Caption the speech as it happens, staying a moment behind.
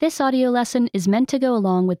This audio lesson is meant to go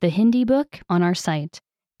along with the Hindi book on our site.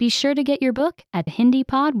 Be sure to get your book at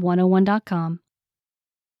hindipod101.com.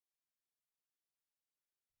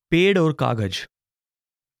 पेड़ और कागज।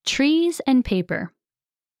 Trees and paper.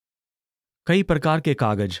 कई प्रकार के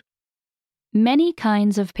कागज। Many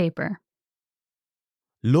kinds of paper.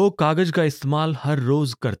 लोग कागज का इस्तेमाल हर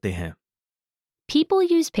रोज करते हैं।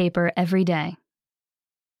 People use paper every day.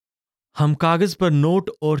 हम कागज पर नोट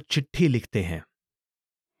और चिट्ठी लिखते हैं।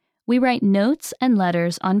 We write notes and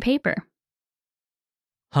letters on paper.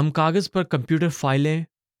 हम कागज पर कंप्यूटर फाइलें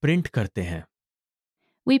प्रिंट करते हैं।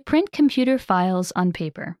 We print computer files on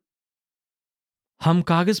paper. हम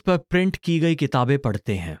कागज पर प्रिंट की गई किताबें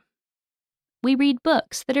पढ़ते हैं। We read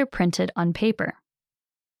books that are printed on paper.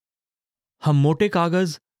 हम मोटे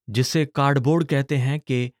कागज, जिसे कार्डबोर्ड कहते हैं,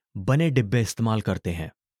 के बने डिब्बे इस्तेमाल करते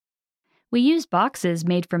हैं। We use boxes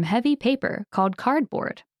made from heavy paper called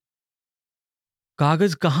cardboard.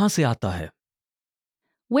 कागज कहाँ से आता है?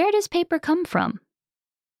 Where does paper come from?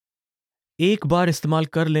 एक बार इस्तेमाल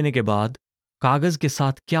कर लेने के बाद कागज के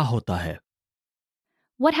साथ क्या होता है?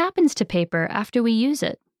 What happens to paper after we use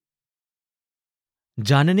it?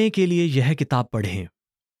 जानने के लिए यह किताब पढ़ें।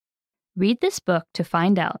 Read this book to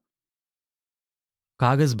find out.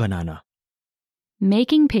 कागज बनाना।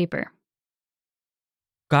 Making paper.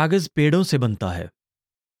 कागज पेड़ों से बनता है।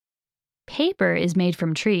 Paper is made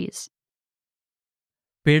from trees.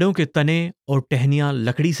 पेड़ों के तने और टहनियां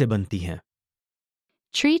लकड़ी से बनती हैं।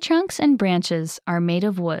 Tree trunks and branches are made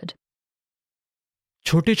of wood.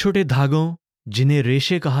 छोटे छोटे धागों, जिन्हें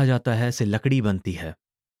रेशे कहा जाता है, से लकड़ी बनती है।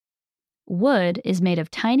 Wood is made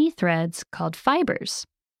of tiny threads called fibers.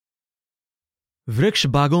 वृक्ष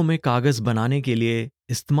बागों में कागज बनाने के लिए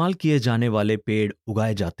इस्तेमाल किए जाने वाले पेड़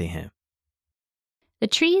उगाए जाते हैं।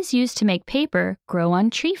 The trees used to make paper grow on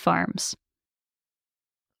tree farms.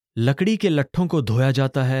 लकड़ी के लट्ठों को धोया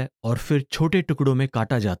जाता है और फिर छोटे टुकड़ों में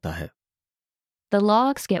काटा जाता है। The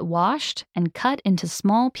logs get washed and cut into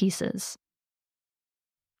small pieces.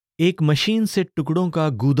 एक मशीन से टुकड़ों का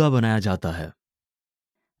गूदा बनाया जाता है।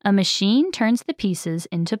 A machine turns the pieces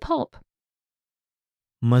into pulp.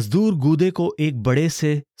 मजदूर गूदे को एक बड़े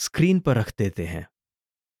से स्क्रीन पर रख देते हैं।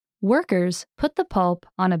 Workers put the pulp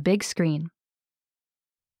on a big screen.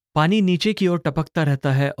 पानी नीचे की ओर टपकता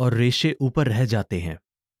रहता है और रेशे ऊपर रह जाते हैं।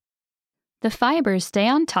 The fibers stay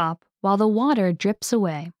on top while the water drips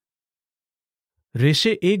away.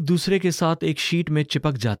 रेशे एक दूसरे के साथ एक शीट में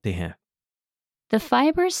चिपक जाते हैं। The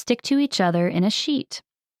fibers stick to each other in a sheet.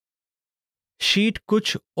 Sheet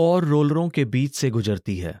कुछ और रोलरों के बीच से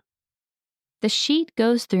गुजरती है। The sheet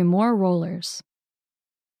goes through more rollers.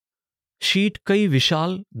 Sheet कई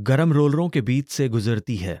विशाल गर्म रोलरों के बीच से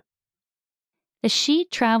गुजरती है। The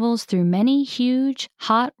sheet travels through many huge,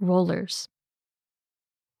 hot rollers.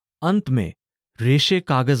 अंत में रेशे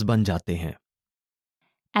कागज बन जाते हैं।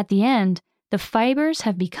 At the end, the fibers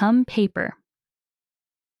have become paper.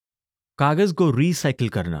 कागज को रीसाइकिल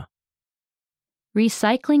करना।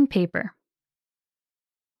 Recycling paper.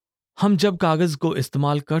 हम जब कागज को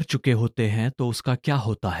इस्तेमाल कर चुके होते हैं तो उसका क्या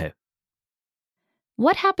होता है?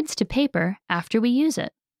 What happens to paper after we use it?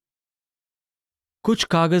 कुछ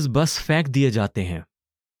कागज बस फेंक दिए जाते हैं।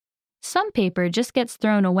 Some paper just gets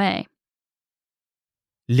thrown away.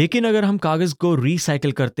 लेकिन अगर हम कागज को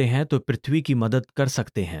रीसाइकिल करते हैं तो पृथ्वी की मदद कर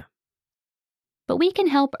सकते हैं। But we can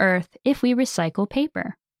help Earth if we recycle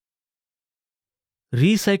paper.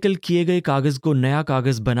 Recycle किए गए कागज को नया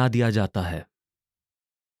कागज बना दिया जाता है।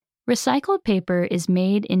 Recycled paper is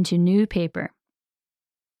made into new paper.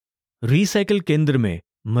 Recycle केंद्र में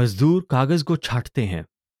मजदूर कागज को छांटते हैं।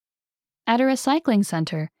 At a recycling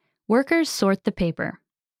center, workers sort the paper.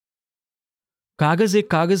 कागज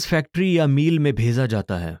एक कागज फैक्ट्री या मील में भेजा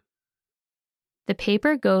जाता है। The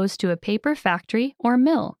paper goes to a paper factory or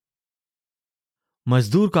mill.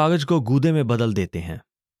 मजदूर कागज को गूदे में बदल देते हैं।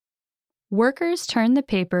 Workers turn the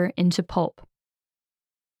paper into pulp.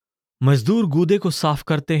 मजदूर गूदे को साफ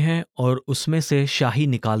करते हैं और उसमें से स्याही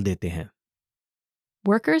निकाल देते हैं।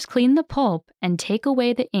 Workers clean the pulp and take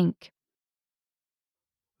away the ink.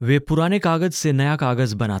 वे पुराने कागज से नया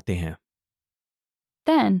कागज बनाते हैं।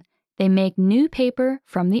 Then, they make new paper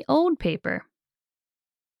from the old paper.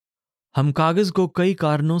 हम कागज को कई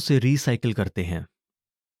कारणों से रीसाइकिल करते हैं।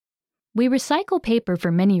 We recycle paper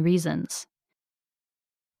for many reasons.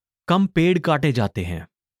 कम पेड़ काटे जाते हैं।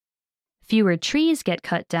 Fewer trees get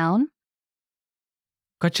cut down.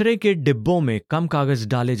 कचरे के डिब्बों में कम कागज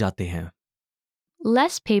डाले जाते हैं।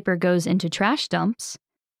 Less paper goes into trash dumps.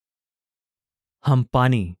 हम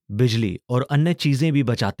पानी, बिजली और अन्य चीजें भी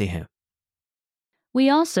बचाते हैं। We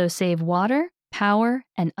also save water, power,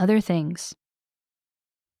 and other things.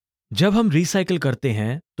 जब हम रिसाइकिल करते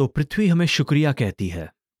हैं तो पृथ्वी हमें शुक्रिया कहती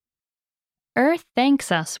है। Earth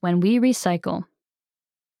thanks us when we recycle.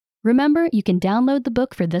 Remember, you can download the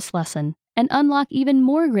book for this lesson and unlock even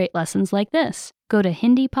more great lessons like this. Go to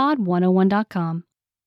HindiPod101.com.